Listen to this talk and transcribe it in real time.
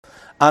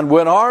And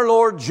when our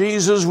Lord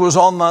Jesus was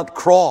on that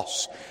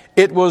cross,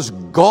 it was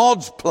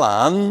God's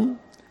plan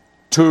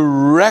to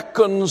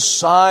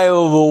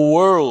reconcile the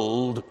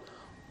world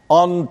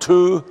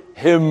unto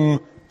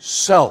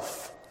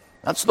himself.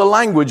 That's the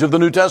language of the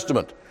New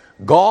Testament.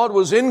 God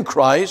was in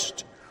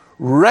Christ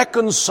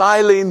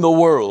reconciling the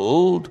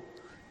world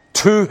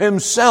to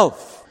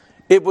himself.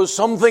 It was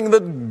something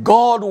that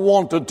God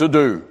wanted to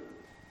do.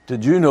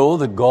 Did you know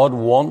that God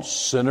wants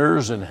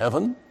sinners in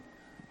heaven?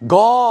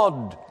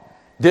 God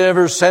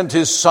never sent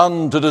his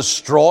Son to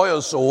destroy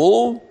a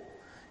soul.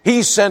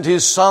 He sent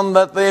his Son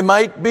that they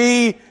might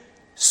be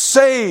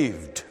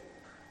saved.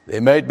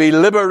 They might be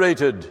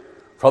liberated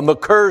from the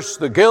curse,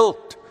 the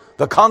guilt,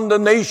 the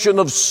condemnation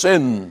of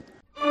sin.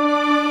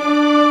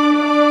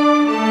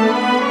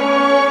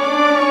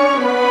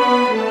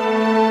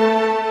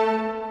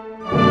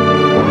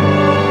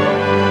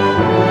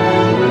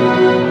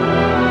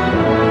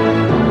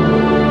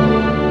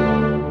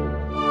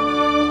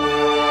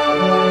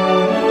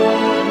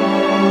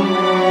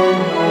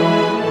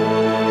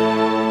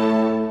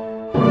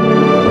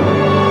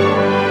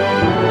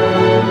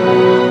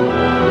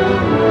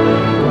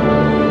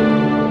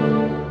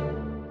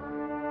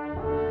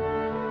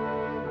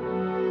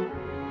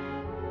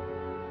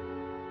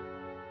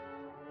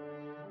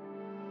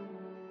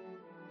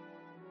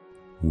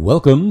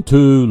 Welcome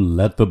to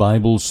Let the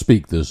Bible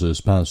Speak. This is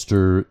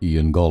Pastor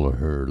Ian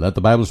Gallagher. Let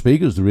the Bible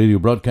Speak is the radio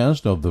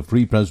broadcast of the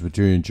Free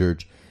Presbyterian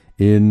Church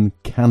in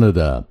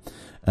Canada.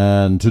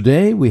 And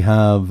today we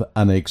have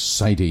an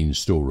exciting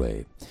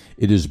story.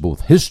 It is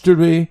both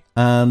history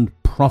and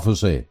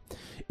prophecy.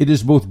 It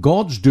is both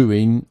God's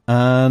doing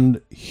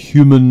and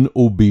human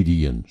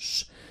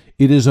obedience.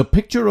 It is a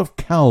picture of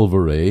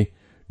Calvary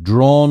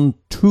drawn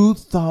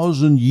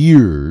 2,000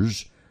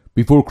 years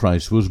before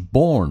Christ was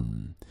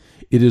born.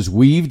 It is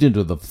weaved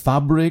into the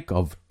fabric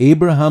of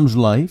Abraham's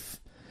life,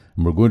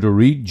 and we're going to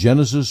read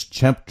Genesis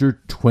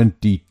chapter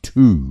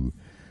 22.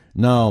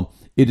 Now,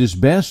 it is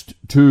best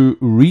to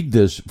read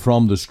this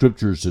from the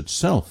Scriptures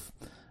itself,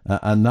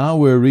 and now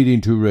we're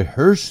reading to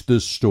rehearse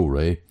this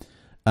story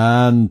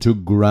and to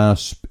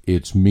grasp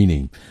its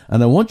meaning.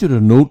 And I want you to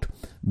note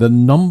the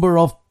number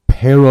of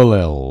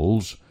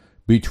parallels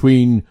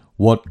between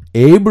what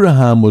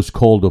Abraham was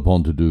called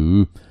upon to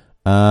do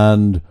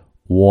and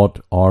what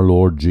our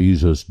Lord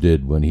Jesus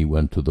did when he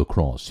went to the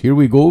cross. Here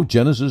we go,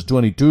 Genesis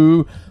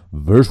 22,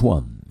 verse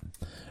 1.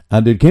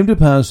 And it came to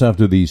pass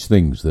after these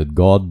things that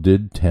God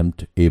did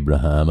tempt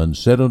Abraham, and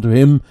said unto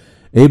him,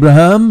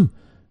 Abraham,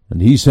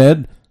 and he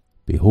said,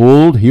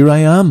 Behold, here I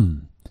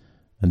am.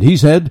 And he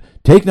said,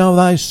 Take now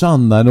thy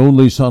son, thine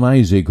only son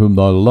Isaac, whom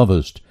thou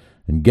lovest,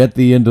 and get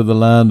thee into the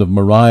land of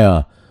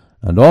Moriah,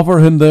 and offer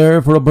him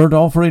there for a burnt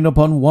offering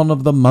upon one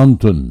of the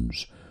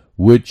mountains,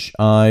 which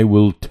I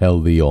will tell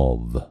thee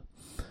of.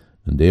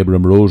 And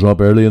Abram rose up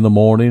early in the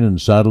morning,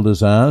 and saddled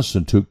his ass,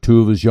 and took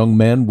 2 of his young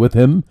men with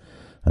him,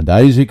 and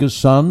Isaac his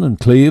son, and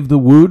clave the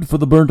wood for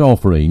the burnt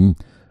offering,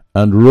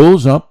 and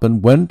rose up,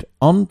 and went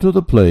unto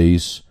the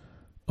place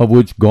of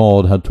which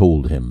God had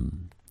told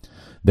him.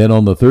 Then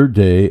on the 3rd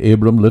day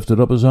Abram lifted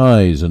up his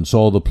eyes, and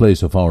saw the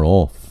place afar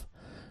off.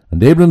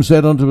 And Abram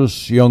said unto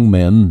his young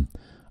men,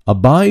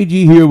 Abide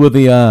ye here with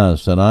the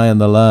ass, and I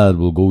and the lad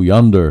will go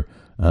yonder,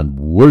 and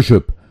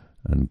worship,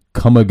 and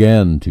come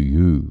again to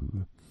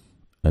you.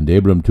 And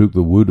Abram took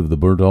the wood of the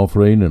burnt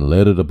offering, and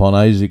laid it upon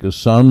Isaac his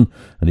son,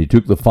 and he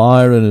took the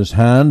fire in his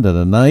hand, and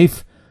a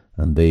knife,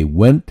 and they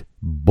went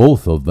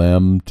both of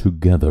them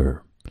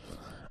together.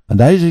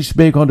 And Isaac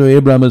spake unto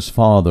Abram his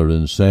father,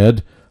 and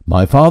said,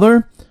 My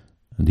father?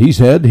 And he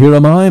said, Here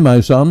am I,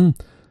 my son.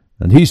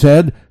 And he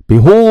said,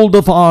 Behold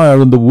the fire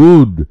and the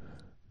wood,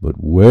 but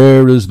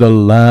where is the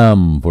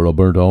lamb for a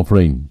burnt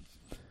offering?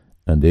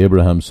 And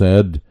Abraham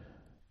said,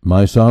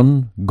 My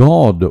son,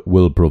 God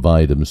will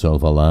provide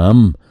himself a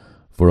lamb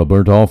for a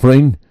burnt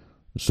offering.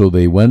 So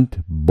they went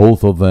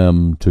both of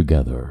them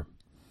together.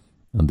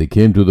 And they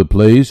came to the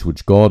place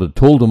which God had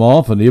told them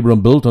of, and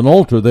Abram built an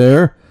altar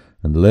there,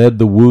 and laid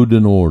the wood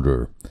in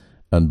order,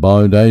 and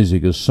bound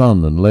Isaac his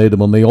son, and laid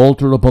him on the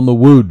altar upon the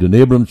wood. And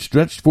Abram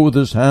stretched forth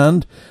his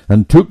hand,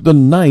 and took the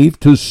knife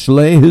to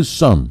slay his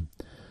son.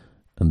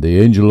 And the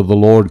angel of the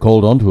Lord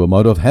called unto him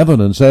out of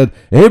heaven, and said,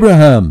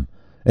 Abraham,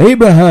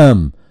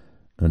 Abraham!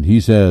 And he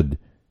said,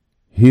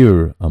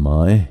 Here am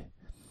I.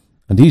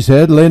 And he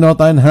said, Lay not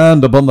thine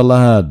hand upon the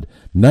lad,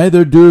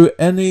 neither do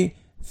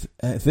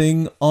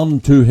anything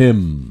unto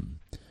him.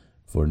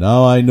 For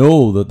now I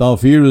know that thou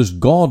fearest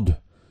God,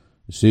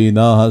 seeing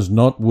thou hast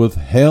not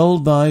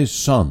withheld thy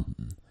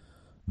son,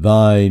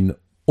 thine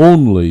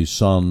only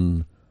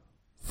son,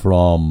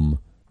 from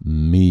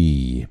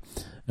me.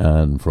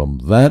 And from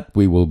that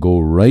we will go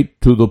right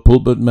to the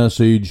pulpit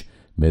message.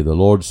 May the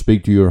Lord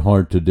speak to your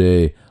heart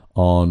today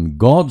on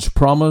God's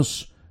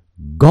promise.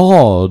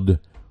 God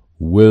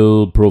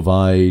will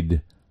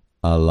provide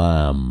a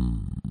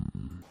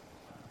lamb.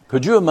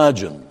 Could you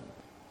imagine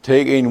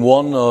taking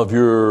one of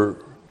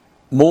your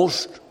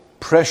most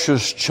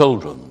precious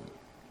children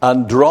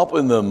and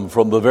dropping them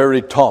from the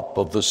very top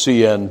of the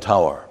CN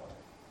Tower?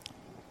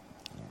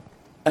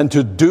 and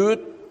to do it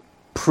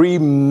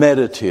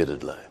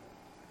premeditatedly,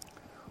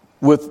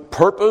 with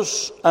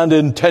purpose and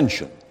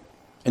intention.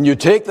 And you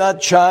take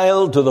that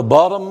child to the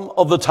bottom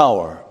of the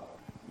tower.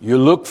 You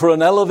look for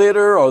an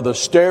elevator or the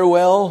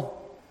stairwell,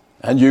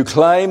 and you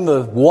climb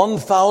the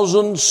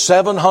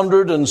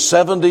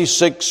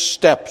 1,776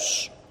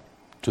 steps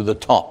to the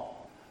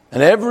top.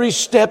 And every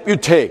step you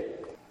take,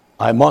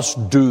 I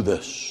must do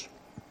this.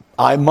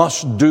 I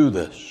must do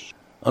this.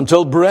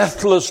 Until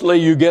breathlessly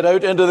you get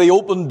out into the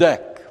open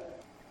deck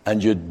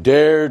and you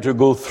dare to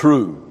go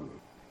through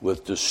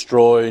with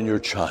destroying your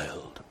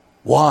child.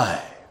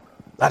 Why?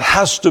 That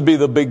has to be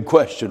the big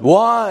question.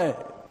 Why?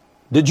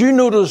 Did you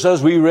notice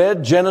as we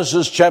read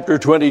Genesis chapter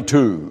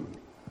 22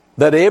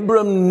 that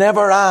Abram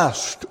never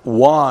asked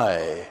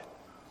why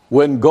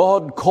when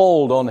God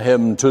called on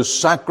him to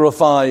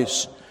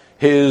sacrifice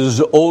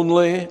his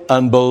only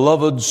and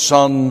beloved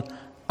son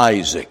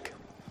Isaac?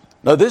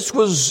 Now this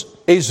was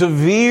a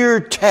severe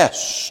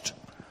test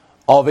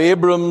of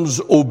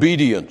Abram's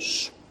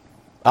obedience.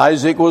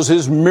 Isaac was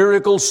his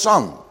miracle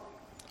son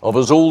of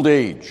his old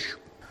age.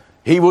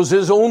 He was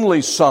his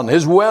only son,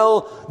 his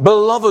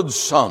well-beloved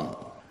son.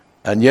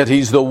 And yet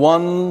he's the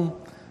one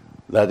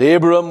that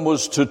Abram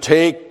was to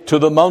take to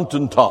the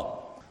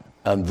mountaintop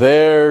and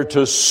there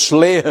to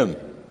slay him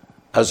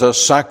as a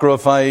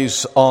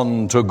sacrifice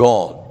unto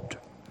God.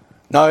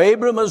 Now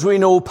Abram, as we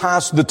know,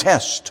 passed the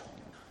test,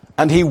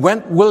 and he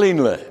went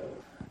willingly.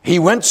 He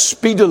went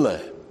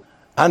speedily,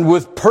 and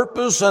with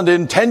purpose and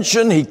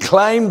intention he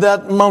climbed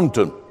that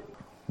mountain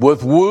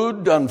with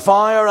wood and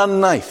fire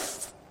and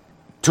knife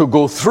to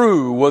go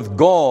through what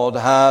God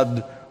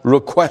had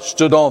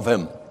requested of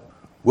him.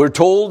 We're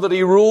told that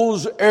he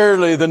rose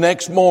early the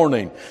next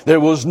morning. There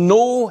was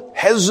no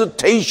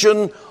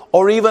hesitation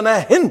or even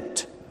a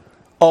hint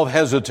of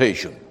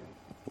hesitation.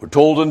 We're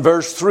told in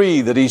verse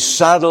 3 that he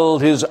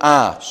saddled his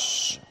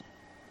ass.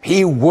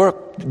 He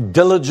worked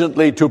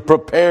diligently to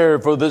prepare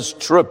for this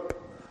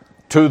trip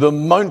to the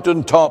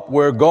mountaintop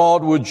where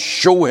God would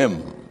show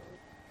him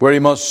where he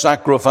must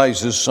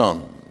sacrifice his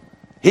son.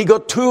 He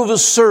got 2 of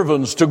his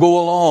servants to go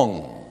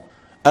along,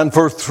 and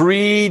for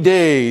 3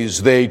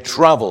 days they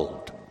traveled.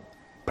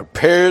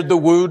 Prepared the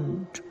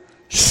wood,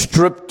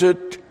 stripped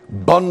it,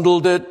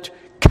 bundled it,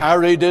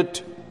 carried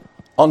it,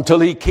 until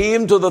he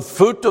came to the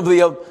foot of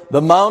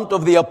the mount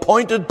of the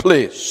appointed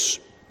place.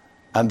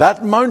 And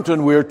that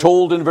mountain, we are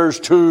told in verse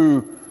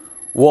 2,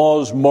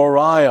 was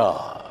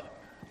Moriah.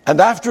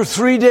 And after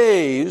 3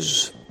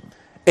 days,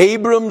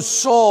 Abram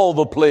saw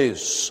the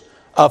place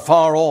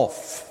afar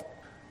off.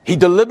 He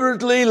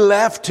deliberately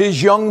left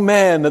his young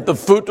men at the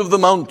foot of the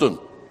mountain.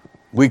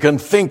 We can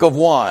think of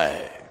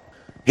why.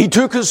 He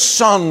took his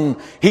son,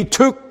 he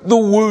took the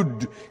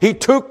wood, he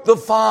took the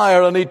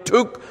fire, and he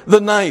took the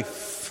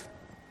knife.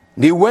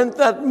 And he went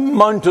that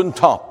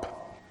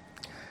mountaintop.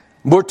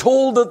 We're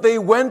told that they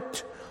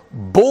went,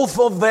 both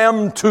of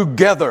them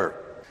together.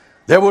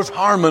 There was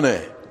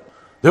harmony.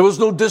 There was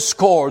no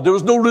discord. There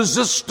was no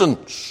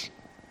resistance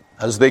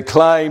as they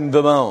climbed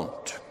the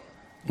mount.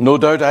 No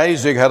doubt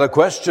Isaac had a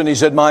question. He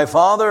said, "My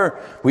father,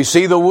 we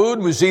see the wood,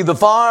 we see the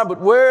fire,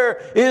 but where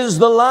is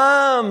the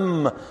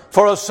lamb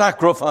for a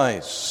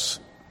sacrifice?"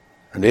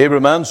 And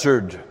Abram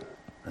answered,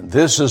 and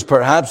this is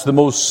perhaps the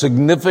most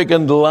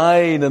significant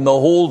line in the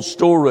whole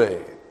story: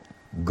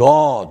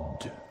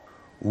 God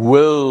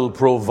will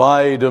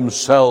provide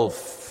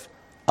himself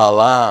a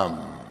lamb.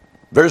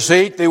 Verse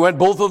 8, they went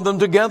both of them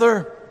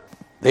together.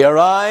 They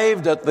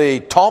arrived at the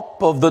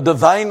top of the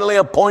divinely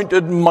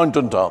appointed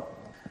mountaintop.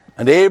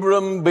 And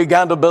Abram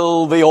began to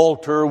build the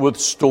altar with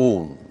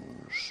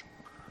stones,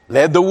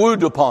 laid the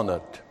wood upon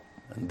it,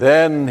 and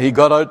then he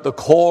got out the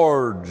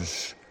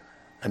cords,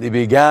 and he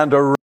began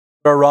to wrap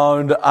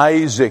around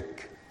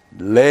Isaac,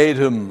 laid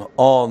him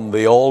on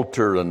the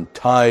altar, and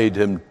tied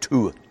him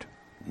to it.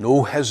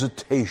 No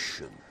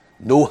hesitation,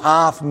 no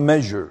half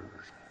measures,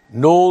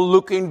 no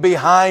looking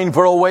behind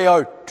for a way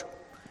out.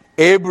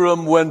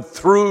 Abram went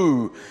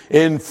through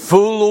in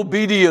full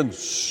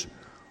obedience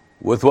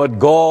with what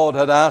God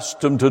had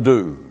asked him to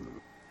do.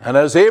 And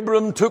as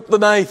Abram took the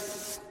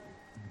knife,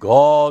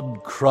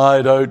 God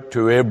cried out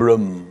to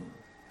Abram,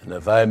 and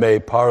if I may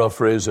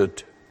paraphrase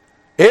it,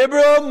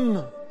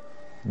 "Abram,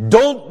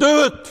 don't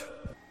do it!"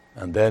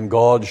 And then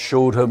God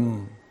showed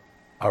him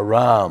a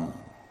ram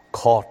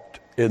caught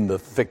in the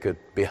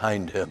thicket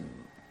behind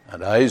him.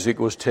 And Isaac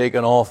was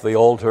taken off the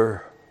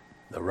altar.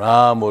 The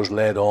ram was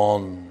led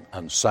on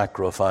and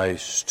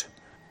sacrificed.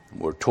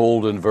 We're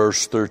told in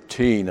verse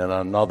 13, and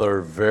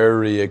another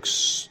very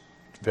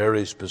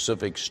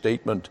specific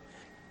statement,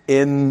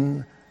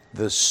 in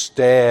the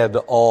stead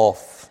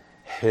of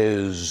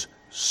his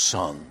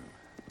son.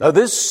 Now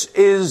this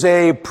is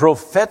a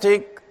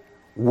prophetic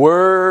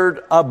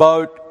word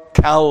about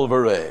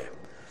Calvary.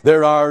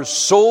 There are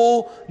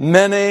so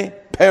many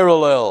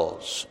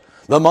parallels.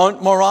 The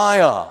Mount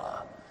Moriah,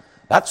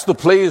 that's the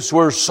place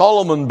where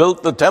Solomon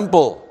built the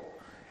temple.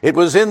 It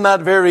was in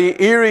that very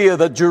area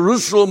that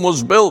Jerusalem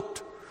was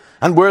built,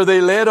 and where they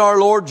led our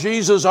Lord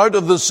Jesus out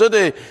of the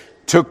city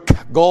to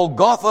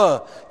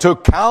Golgotha, to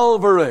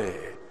Calvary.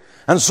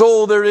 And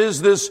so there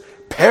is this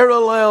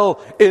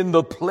parallel in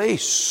the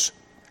place.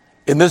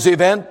 In this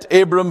event,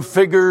 Abram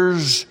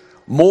figures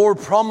more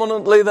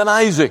prominently than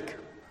Isaac.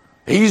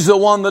 He's the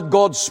one that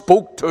God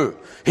spoke to.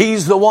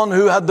 He's the one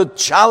who had the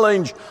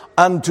challenge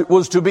and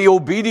was to be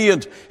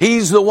obedient.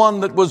 He's the one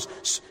that was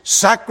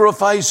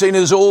sacrificing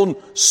his own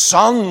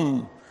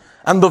son.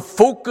 And the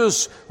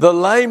focus, the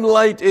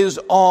limelight is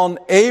on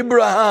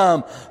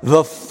Abraham,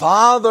 the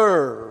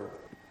father.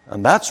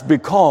 And that's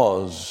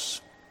because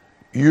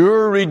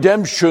your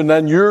redemption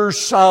and your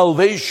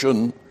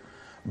salvation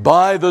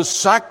by the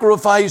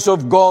sacrifice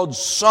of God's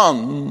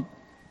Son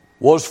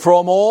was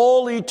from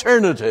all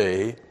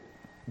eternity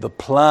the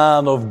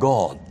plan of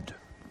God.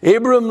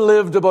 Abram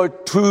lived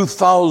about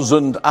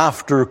 2,000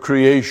 after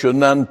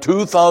creation and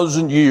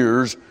 2,000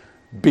 years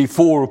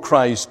before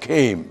Christ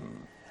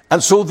came.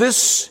 And so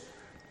this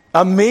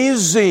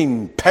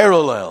amazing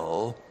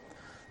parallel,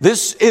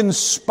 this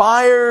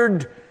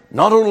inspired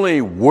not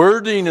only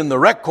wording in the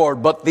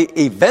record, but the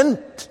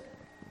event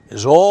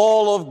is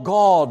all of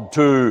God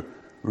to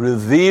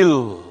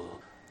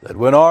reveal that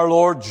when our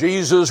Lord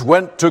Jesus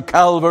went to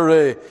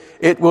Calvary,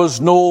 it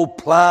was no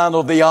plan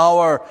of the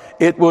hour.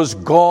 It was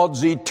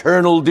God's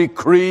eternal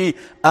decree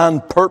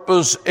and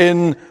purpose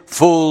in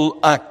full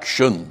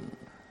action.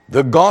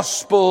 The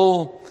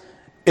gospel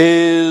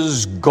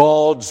is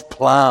God's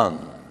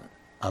plan.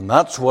 And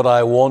that's what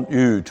I want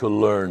you to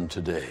learn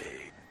today.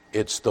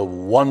 It's the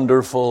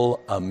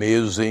wonderful,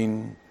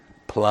 amazing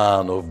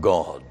plan of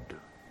God.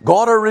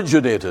 God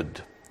originated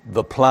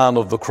the plan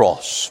of the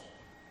cross.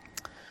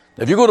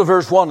 If you go to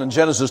verse 1 in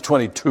Genesis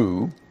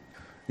 22,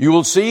 you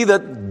will see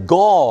that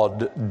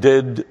God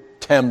did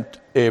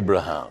tempt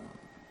Abraham.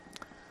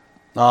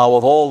 Now,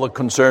 with all the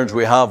concerns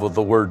we have with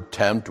the word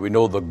tempt, we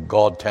know that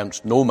God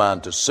tempts no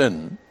man to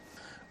sin.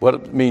 What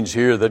it means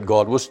here that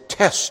God was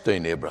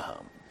testing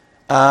Abraham.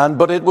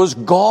 But it was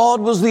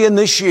God was the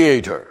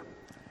initiator.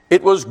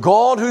 It was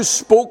God who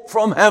spoke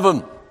from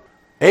heaven.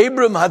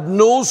 Abram had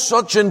no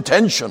such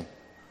intention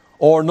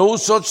or no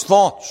such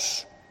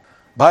thoughts.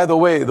 By the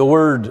way, the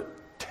word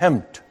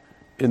tempt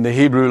in the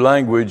Hebrew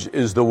language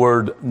is the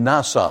word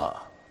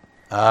NASA.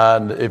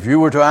 And if you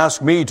were to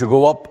ask me to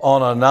go up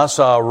on a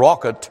NASA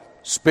rocket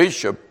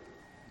spaceship,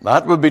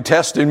 that would be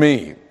testing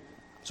me.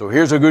 So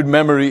here's a good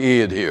memory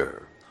aid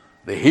here.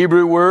 The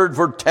Hebrew word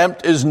for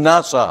tempt is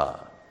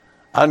NASA.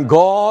 And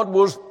God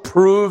was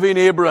proving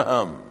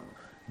Abraham,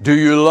 do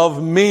you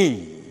love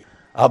me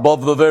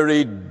above the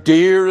very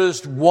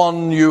dearest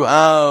one you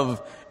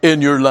have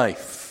in your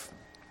life?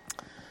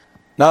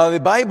 Now, the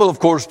Bible, of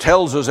course,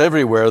 tells us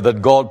everywhere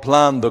that God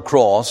planned the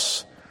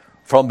cross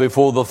from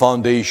before the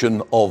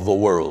foundation of the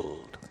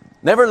world.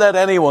 Never let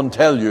anyone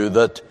tell you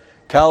that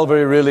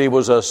Calvary really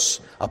was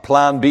a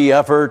plan B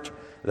effort,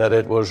 that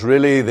it was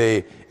really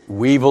the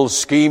evil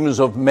schemes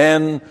of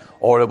men,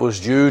 or it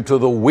was due to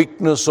the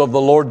weakness of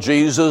the Lord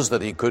Jesus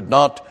that he could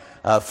not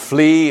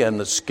flee and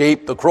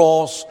escape the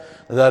cross,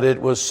 that it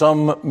was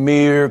some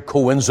mere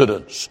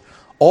coincidence.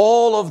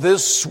 All of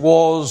this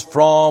was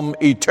from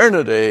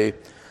eternity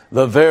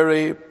the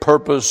very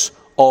purpose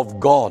of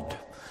God.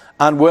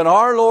 And when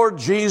our Lord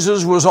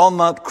Jesus was on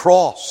that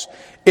cross,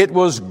 it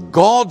was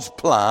God's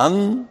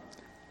plan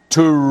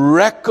to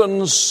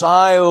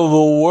reconcile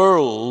the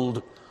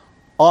world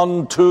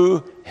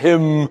unto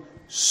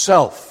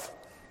himself.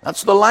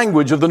 That's the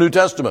language of the New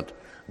Testament.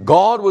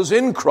 God was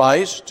in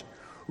Christ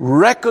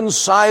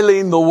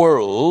reconciling the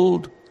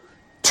world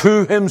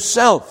to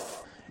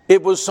himself.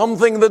 It was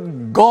something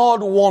that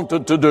God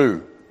wanted to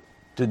do.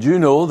 Did you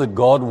know that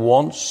God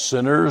wants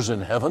sinners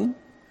in heaven?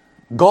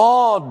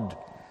 God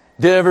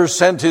never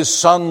sent his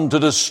Son to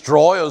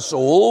destroy a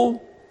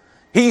soul.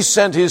 He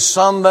sent his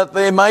Son that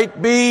they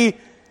might be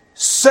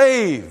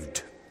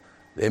saved.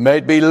 They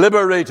might be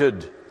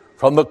liberated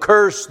from the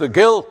curse, the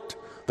guilt,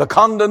 the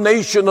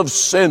condemnation of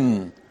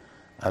sin.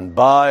 And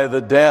by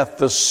the death,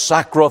 the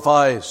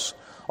sacrifice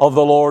of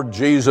the Lord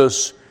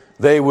Jesus,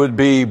 they would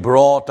be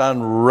brought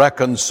and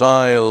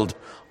reconciled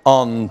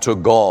unto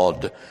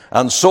God.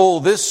 And so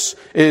this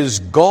is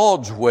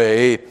God's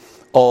way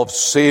of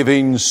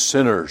saving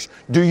sinners.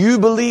 Do you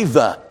believe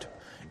that?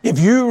 If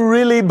you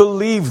really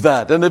believe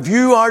that, and if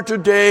you are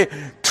today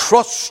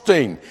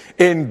trusting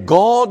in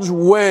God's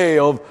way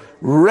of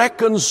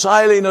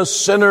reconciling a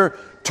sinner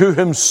to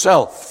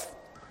himself,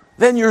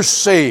 then you're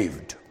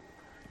saved.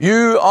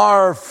 You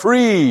are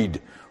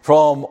freed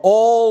from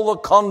all the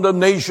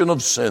condemnation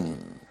of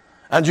sin.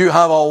 And you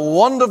have a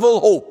wonderful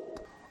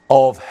hope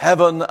of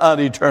heaven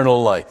and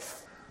eternal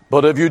life.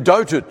 But if you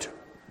doubt it,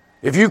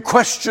 if you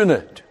question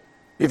it,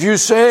 if you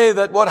say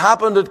that what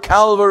happened at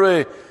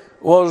Calvary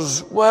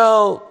was,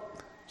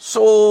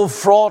 so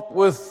fraught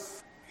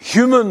with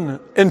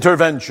human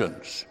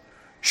interventions,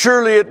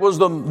 surely it was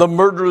the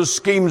murderous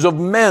schemes of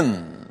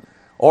men,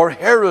 or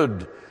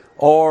Herod,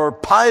 or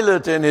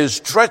Pilate in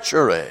his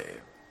treachery.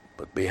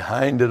 But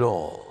behind it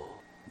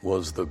all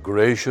was the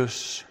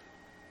gracious,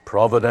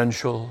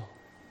 providential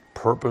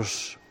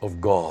purpose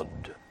of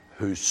God,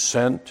 who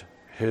sent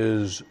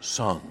his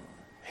Son.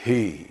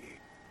 He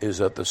is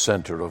at the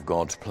center of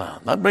God's plan.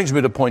 That brings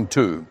me to point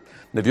 2.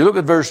 And if you look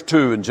at verse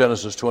 2 in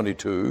Genesis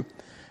 22,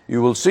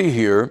 you will see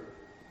here,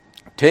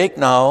 take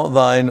now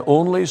thine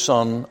only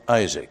son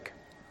Isaac,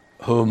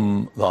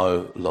 whom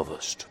thou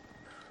lovest.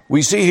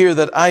 We see here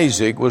that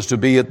Isaac was to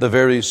be at the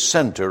very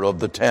center of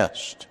the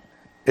test.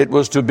 It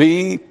was to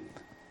be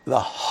the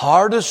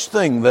hardest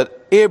thing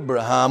that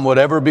Abraham would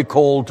ever be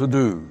called to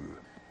do.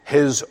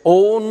 His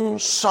own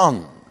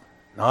son.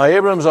 Now,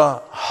 Abraham's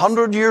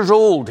 100 years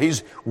old.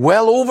 He's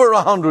well over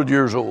 100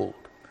 years old.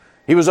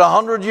 He was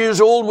 100 years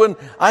old when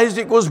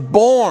Isaac was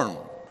born.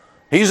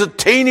 He's a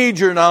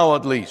teenager now,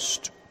 at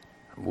least.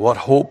 What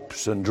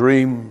hopes and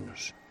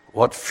dreams,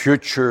 what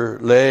future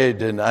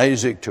laid in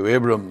Isaac to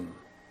Abraham,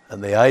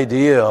 and the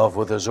idea of,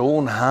 with his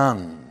own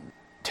hand,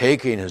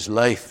 taking his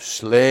life,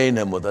 slaying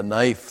him with a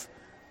knife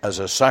as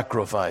a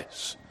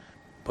sacrifice.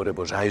 But it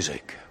was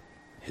Isaac,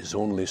 his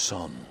only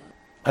son.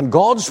 And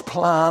God's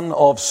plan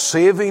of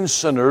saving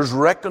sinners,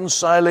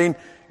 reconciling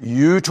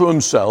you to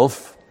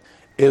himself,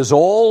 is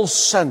all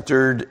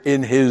centered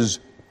in his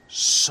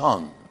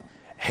son,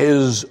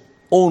 his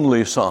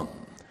only son,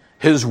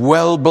 his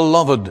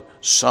well-beloved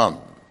son.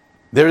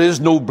 There is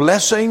no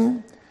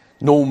blessing,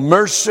 no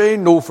mercy,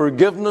 no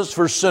forgiveness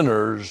for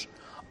sinners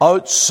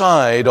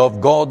outside of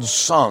God's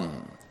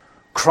Son.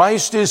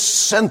 Christ is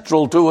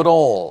central to it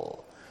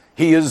all.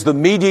 He is the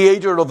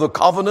mediator of the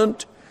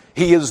covenant.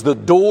 He is the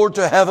door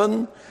to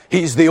heaven.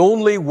 He's the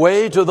only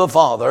way to the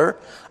Father.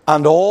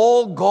 And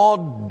all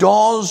God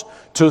does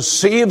to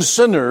save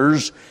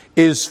sinners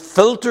is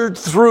filtered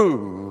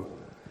through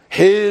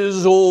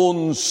his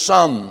own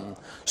Son.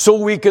 So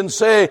we can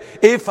say,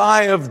 if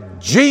I have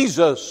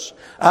Jesus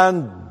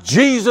and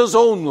Jesus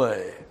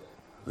only,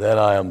 then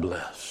I am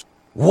blessed.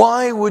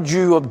 Why would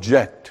you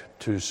object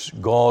to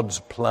God's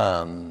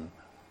plan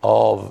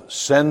of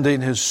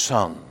sending his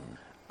Son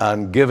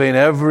and giving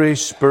every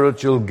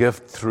spiritual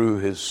gift through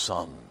his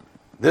Son?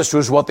 This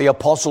was what the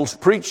apostles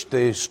preached.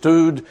 They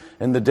stood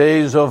in the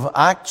days of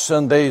Acts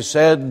and they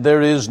said,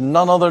 there is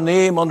none other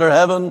name under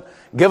heaven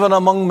given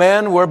among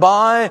men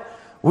whereby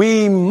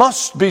we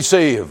must be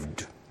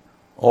saved.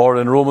 Or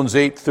in Romans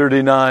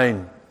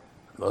 8:39,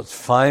 those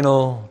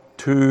final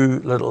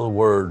 2 little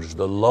words,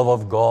 the love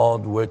of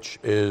God which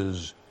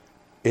is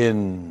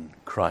in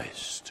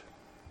Christ.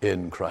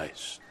 In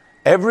Christ.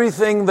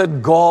 Everything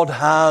that God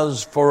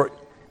has for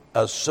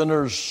a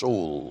sinner's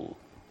soul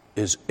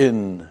is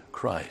in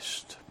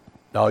Christ.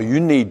 Now you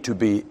need to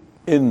be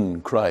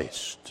in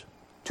Christ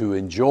to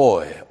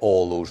enjoy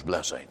all those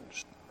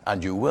blessings.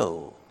 And you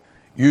will.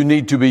 You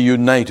need to be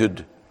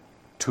united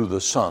to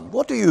the Son.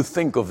 What do you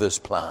think of this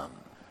plan?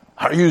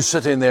 Are you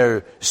sitting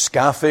there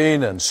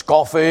scoffing and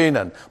scoffing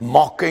and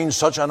mocking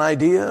such an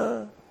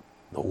idea?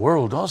 The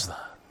world does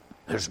that.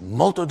 There's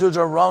multitudes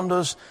around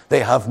us.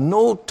 They have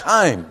no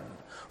time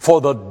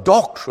for the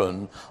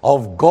doctrine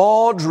of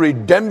God's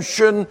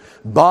redemption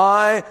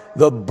by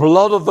the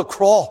blood of the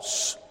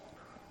cross.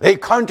 They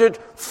count it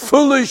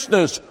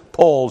foolishness,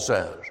 Paul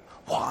says.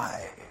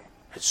 Why?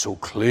 It's so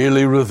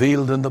clearly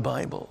revealed in the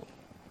Bible.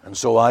 And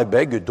so I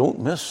beg you, don't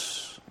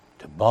miss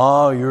to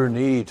bow your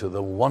knee to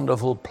the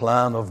wonderful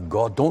plan of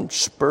God. Don't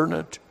spurn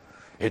it.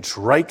 It's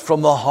right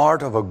from the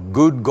heart of a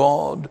good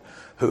God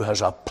who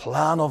has a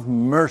plan of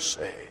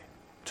mercy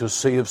to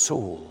save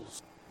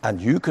souls.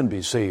 And you can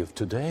be saved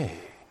today.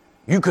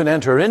 You can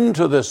enter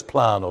into this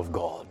plan of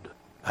God,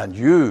 and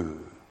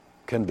you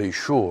can be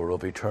sure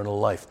of eternal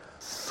life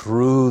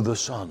through the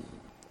Son.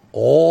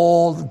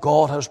 All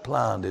God has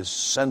planned is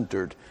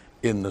centered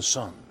in the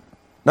Son.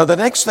 Now, the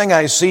next thing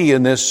I see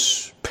in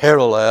this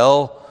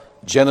parallel,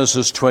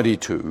 Genesis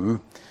 22,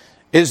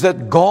 is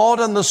that God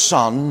and the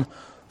Son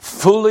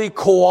fully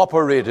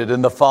cooperated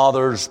in the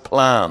Father's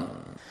plan.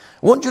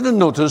 I want you to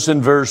notice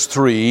in verse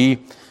 3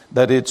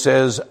 that it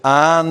says,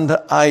 and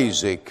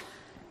Isaac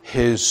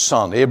his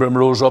son. Abram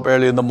rose up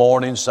early in the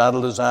morning,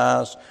 saddled his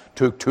ass,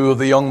 took 2 of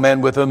the young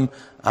men with him,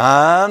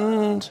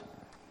 and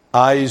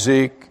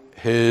Isaac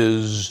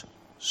his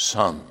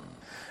son.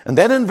 And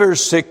then in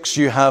verse 6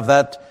 you have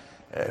that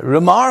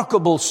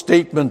remarkable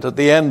statement at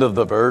the end of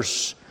the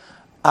verse,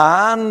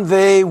 and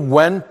they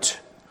went,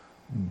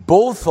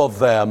 both of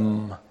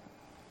them,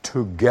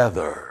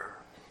 together.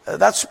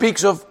 That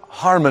speaks of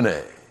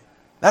harmony.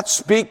 That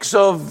speaks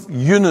of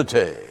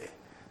unity.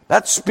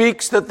 That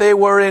speaks that they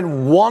were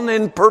in one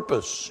in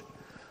purpose.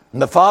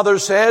 And the father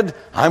said,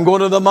 I'm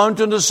going to the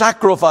mountain to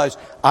sacrifice.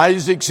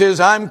 Isaac says,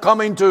 I'm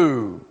coming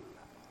too.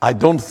 I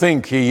don't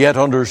think he yet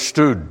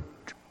understood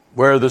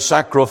where the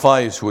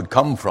sacrifice would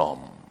come from.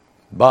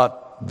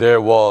 But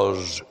there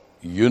was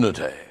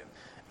unity.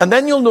 And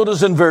then you'll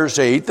notice in verse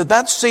 8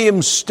 that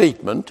same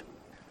statement,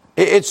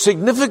 it's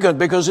significant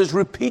because it's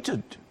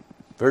repeated.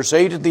 Verse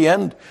 8 at the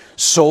end.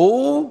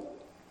 So,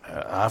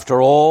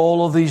 after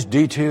all of these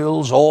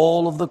details,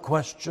 all of the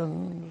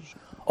questions,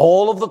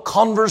 all of the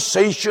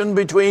conversation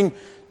between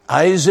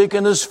Isaac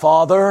and his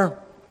father,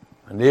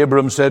 and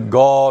Abram said,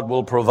 God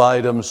will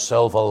provide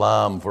himself a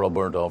lamb for a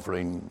burnt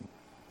offering.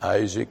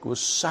 Isaac was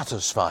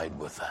satisfied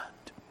with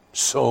that.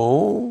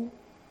 So,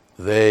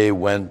 they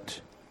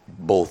went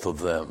both of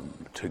them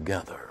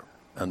together.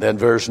 And then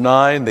verse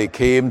 9, they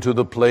came to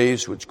the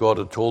place which God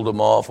had told them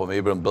of, and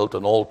Abraham built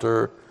an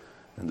altar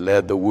and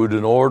laid the wood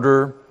in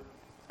order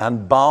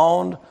and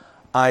bound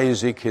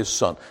Isaac his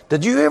son.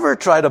 Did you ever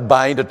try to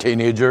bind a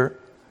teenager?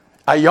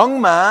 A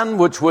young man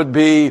which would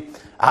be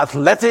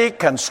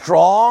athletic and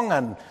strong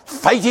and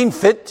fighting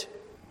fit.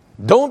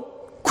 Don't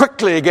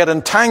quickly get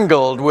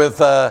entangled with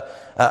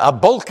a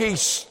bulky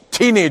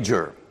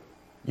teenager.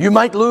 You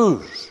might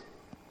lose.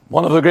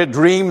 One of the great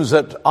dreams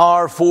that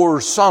our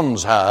 4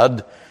 sons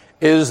had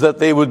is that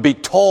they would be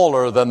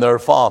taller than their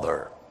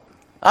father.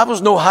 That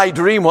was no high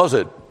dream, was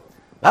it?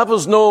 That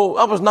was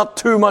not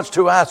too much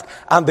to ask.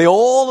 And they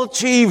all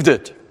achieved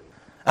it.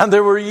 And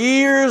there were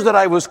years that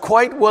I was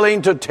quite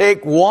willing to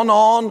take 1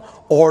 on,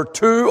 or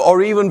 2,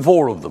 or even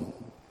 4 of them.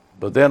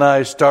 But then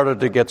I started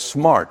to get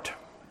smart.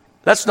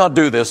 Let's not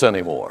do this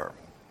anymore.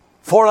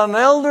 For an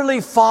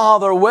elderly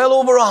father, well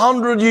over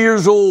 100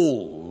 years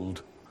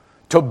old,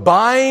 to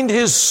bind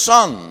his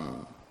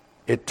son,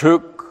 it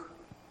took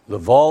the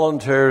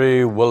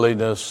voluntary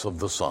willingness of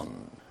the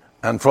son.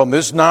 And from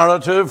this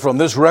narrative, from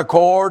this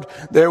record,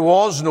 there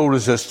was no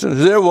resistance,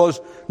 there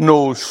was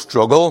no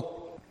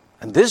struggle.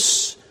 And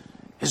this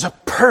is a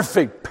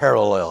perfect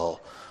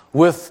parallel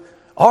with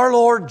our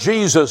Lord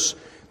Jesus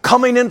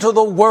coming into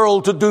the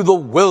world to do the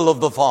will of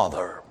the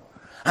Father.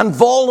 And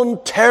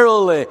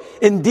voluntarily,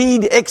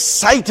 indeed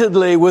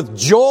excitedly, with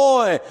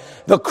joy,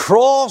 the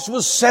cross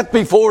was set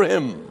before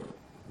him,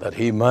 that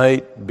he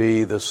might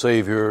be the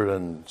Savior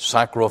and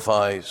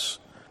sacrifice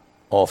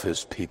of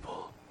his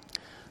people.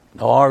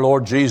 Now our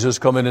Lord Jesus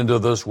coming into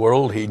this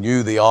world, he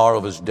knew the hour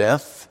of his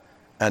death,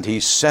 and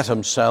he set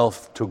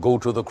himself to go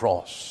to the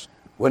cross.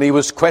 When he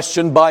was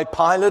questioned by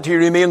Pilate, he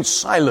remained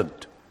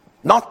silent,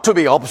 not to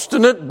be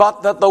obstinate,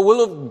 but that the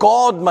will of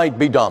God might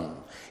be done.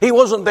 He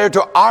wasn't there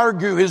to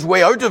argue his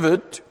way out of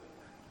it.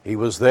 He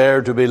was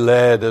there to be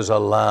led as a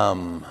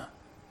lamb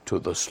to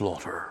the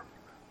slaughter.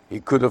 He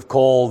could have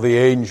called the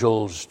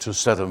angels to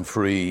set him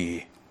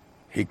free.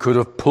 He could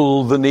have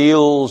pulled the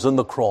nails in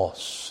the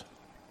cross.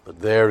 But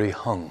there he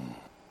hung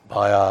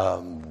by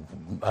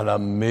an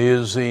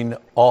amazing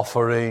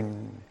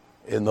offering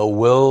in the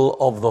will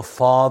of the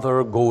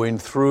Father, going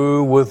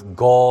through with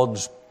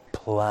God's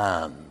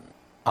plan.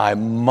 I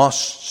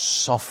must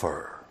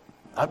suffer.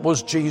 That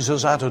was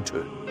Jesus'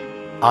 attitude.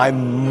 I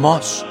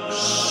must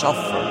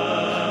suffer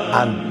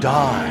and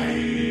die.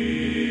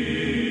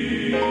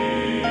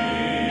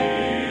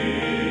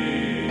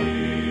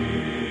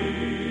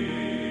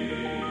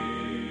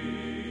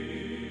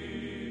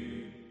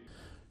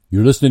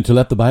 You're listening to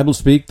Let the Bible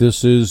Speak.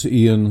 This is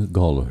Ian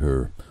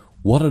Gollaher.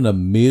 What an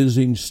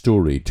amazing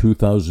story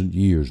 2,000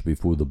 years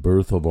before the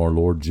birth of our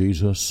Lord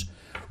Jesus,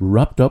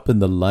 wrapped up in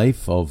the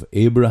life of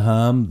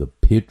Abraham, the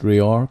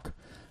patriarch,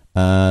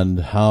 and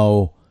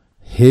how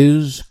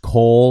his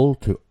call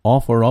to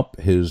offer up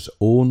his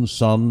own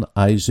son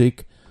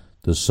Isaac,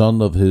 the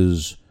son of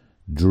his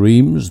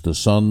dreams, the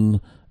son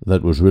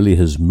that was really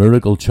his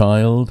miracle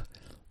child,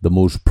 the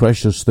most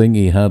precious thing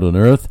he had on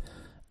earth,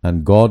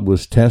 and God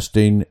was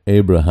testing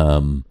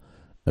Abraham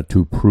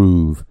to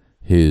prove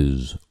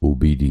his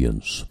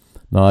obedience.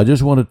 Now, I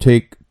just want to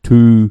take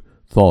 2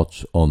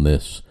 thoughts on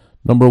this.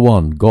 Number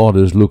 1, God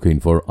is looking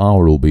for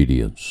our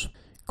obedience.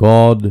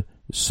 God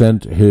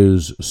sent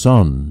his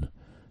Son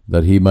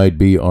that he might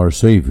be our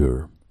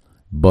Savior,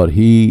 but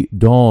he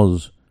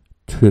does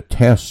to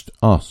test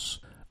us,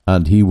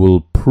 and he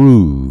will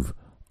prove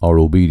our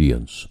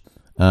obedience.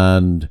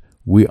 And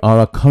we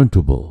are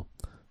accountable.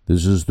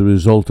 This is the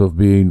result of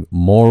being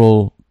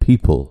moral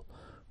people.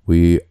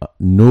 We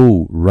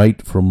know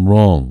right from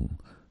wrong.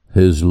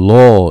 His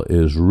law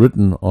is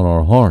written on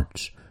our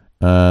hearts.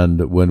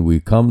 And when we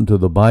come to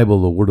the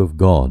Bible, the Word of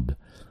God,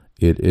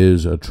 it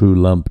is a true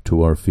lamp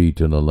to our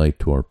feet and a light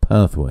to our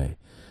pathway.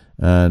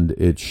 And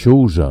it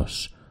shows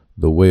us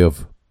the way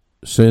of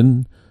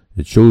sin.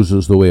 It shows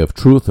us the way of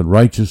truth and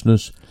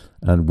righteousness.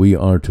 And we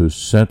are to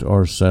set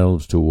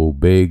ourselves to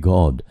obey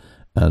God.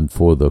 And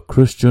for the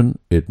Christian,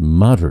 it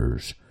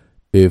matters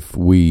if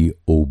we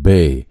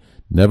obey.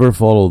 Never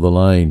follow the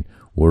line,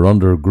 we're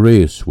under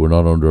grace, we're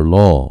not under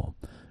law.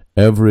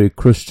 Every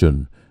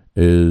Christian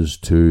is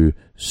to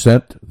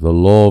set the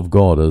law of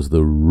God as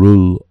the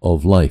rule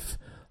of life,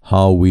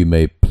 how we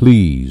may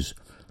please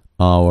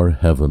our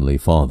Heavenly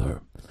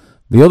Father.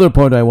 The other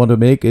point I want to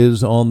make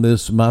is on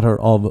this matter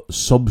of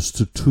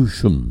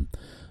substitution.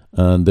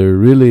 And there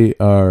really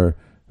are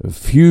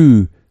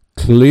few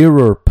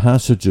clearer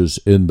passages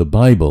in the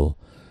Bible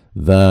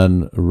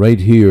than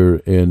right here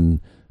in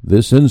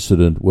this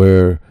incident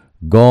where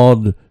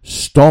God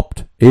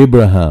stopped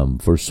Abraham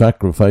for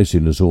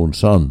sacrificing his own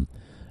son.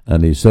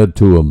 And he said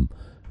to him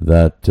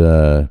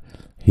that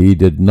he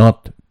did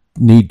not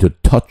need to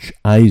touch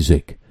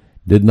Isaac,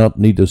 did not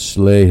need to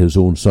slay his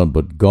own son,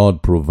 but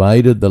God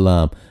provided the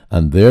lamb.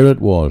 And there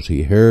it was.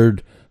 He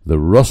heard the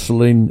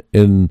rustling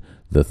in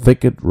the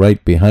thicket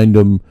right behind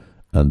him,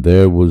 and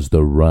there was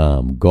the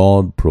ram.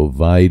 God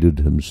provided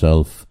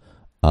himself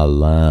a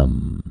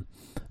lamb.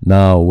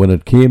 Now, when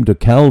it came to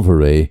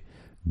Calvary,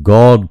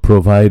 God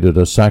provided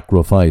a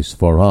sacrifice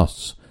for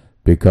us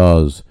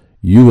because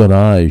you and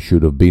I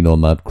should have been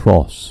on that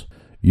cross.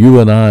 You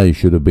and I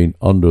should have been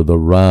under the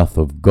wrath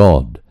of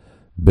God,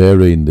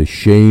 bearing the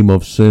shame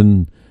of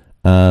sin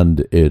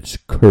and its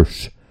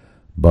curse.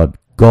 But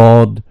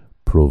God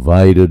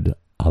provided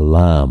a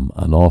lamb,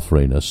 an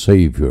offering, a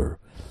Savior.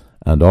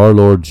 And our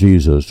Lord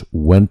Jesus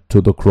went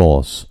to the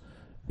cross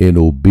in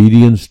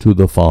obedience to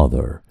the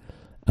Father.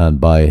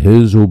 And by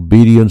his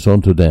obedience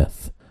unto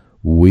death,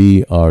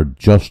 we are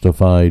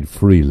justified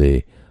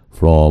freely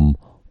from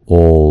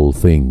all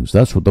things.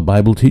 That's what the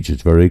Bible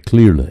teaches very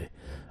clearly.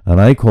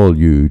 And I call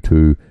you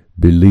to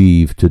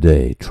believe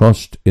today.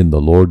 Trust in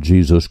the Lord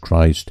Jesus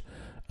Christ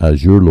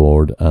as your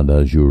Lord and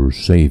as your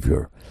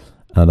Savior.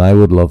 And I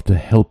would love to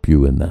help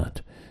you in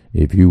that.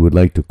 If you would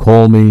like to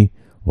call me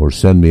or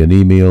send me an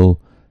email,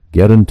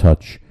 get in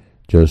touch.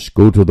 Just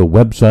go to the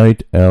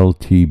website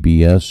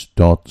ltbs.ca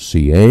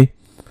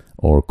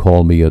or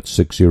call me at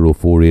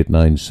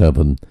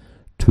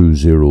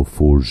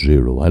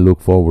 604-897-2040. I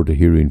look forward to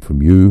hearing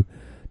from you,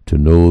 to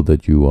know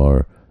that you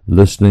are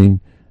listening,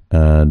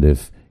 and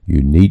if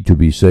you need to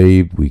be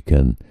saved, we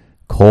can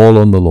call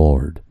on the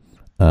Lord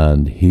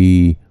and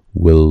he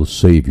will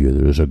save you.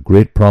 There is a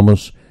great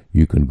promise.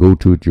 You can go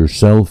to it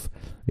yourself.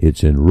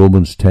 It's in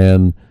Romans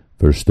 10,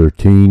 verse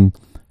 13.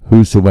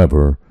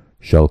 Whosoever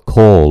shall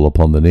call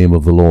upon the name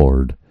of the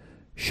Lord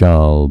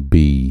shall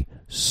be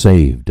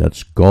saved.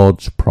 That's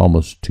God's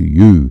promise to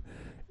you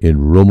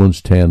in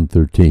Romans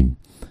 10:13.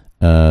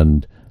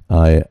 And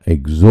I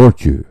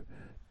exhort you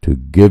to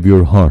give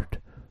your heart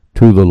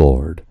to the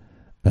Lord,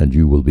 and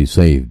you will be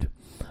saved.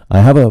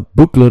 I have a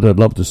booklet I'd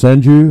love to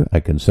send you. I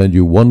can send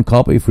you one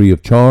copy free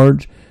of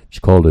charge. It's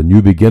called A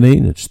New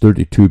Beginning. It's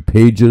 32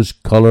 pages,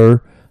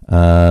 color,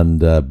 and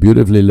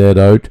beautifully laid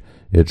out.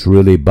 It's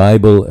really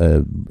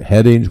Bible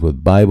headings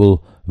with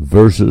Bible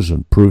verses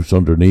and proofs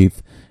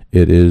underneath.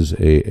 It is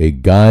a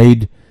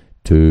guide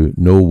to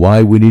know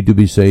why we need to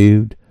be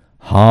saved,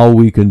 how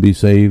we can be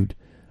saved,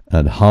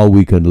 and how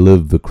we can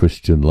live the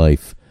Christian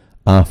life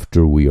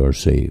after we are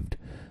saved.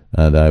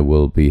 And I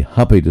will be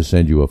happy to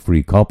send you a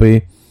free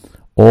copy.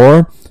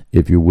 Or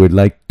if you would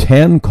like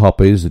 10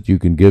 copies that you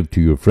can give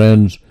to your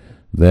friends,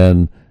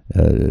 then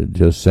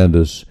just send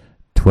us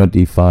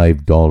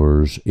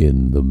 $25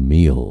 in the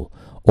mail.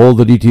 All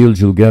the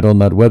details you'll get on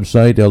that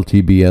website,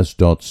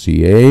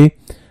 ltbs.ca,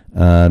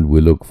 and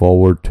we look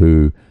forward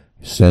to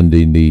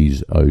sending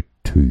these out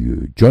to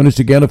you. Join us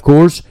again, of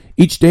course,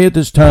 each day at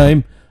this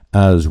time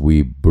as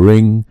we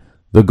bring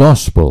the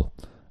gospel,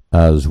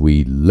 as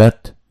we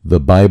let the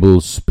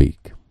Bible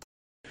speak.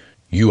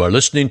 You are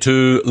listening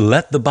to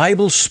Let the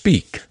Bible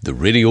Speak, the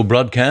radio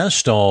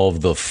broadcast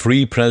of the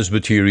Free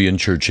Presbyterian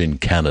Church in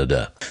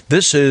Canada.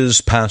 This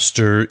is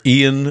Pastor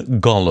Ian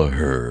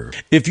Gollaher.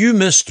 If you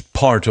missed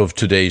part of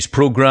today's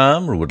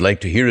program or would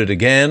like to hear it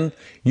again,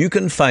 you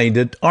can find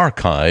it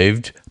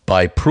archived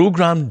by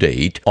program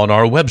date on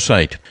our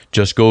website.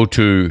 Just go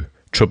to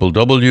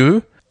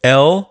www.ltbs.ca,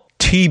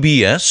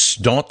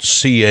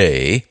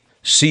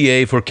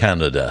 CA for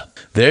Canada.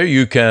 There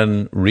you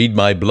can read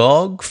my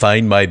blog,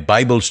 find my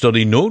Bible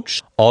study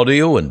notes,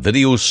 audio and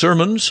video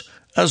sermons,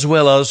 as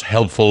well as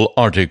helpful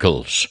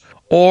articles.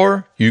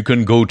 Or you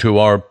can go to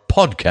our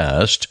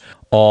podcast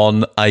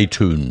on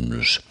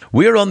iTunes.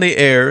 We're on the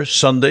air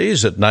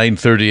Sundays at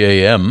 9:30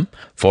 a.m.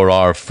 for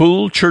our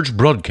full church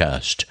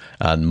broadcast,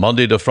 and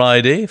Monday to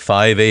Friday,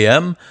 5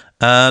 a.m.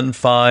 and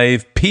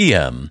 5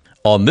 p.m.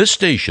 on this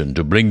station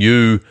to bring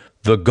you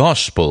the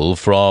gospel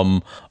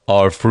from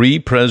our Free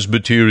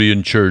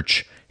Presbyterian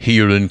Church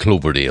here in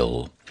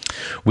Cloverdale.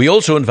 We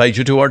also invite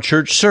you to our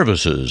church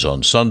services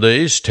on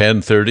Sundays,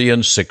 10:30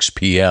 and 6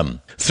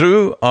 p.m.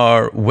 Through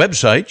our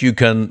website, you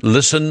can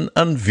listen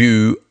and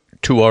view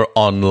to our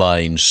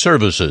online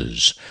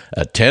services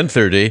at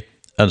 10:30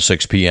 and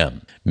 6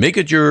 p.m. Make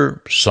it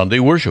your Sunday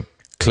worship.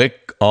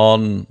 Click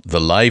on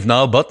the Live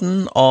Now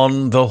button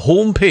on the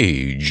home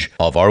page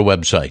of our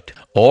website.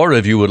 Or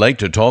if you would like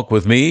to talk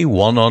with me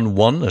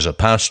one-on-one as a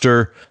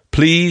pastor,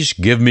 please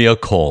give me a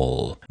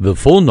call. The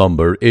phone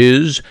number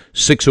is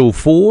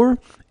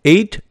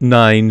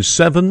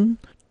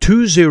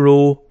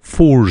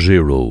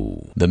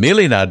 604-897-2040. The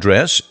mailing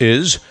address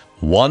is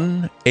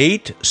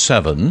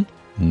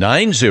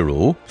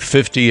 18790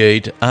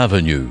 58th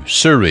Avenue,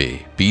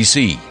 Surrey,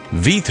 BC,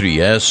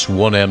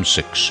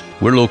 V3S1M6.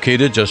 We're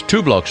located just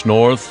 2 blocks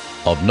north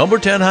of number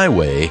 10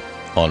 Highway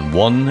on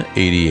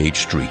 188th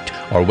Street.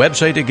 Our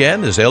website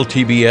again is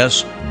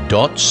ltbs.ca.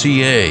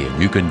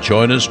 You can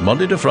join us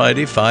Monday to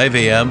Friday, 5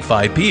 a.m.,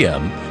 5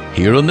 p.m.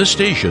 here on the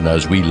station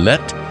as we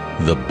let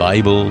the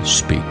Bible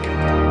speak.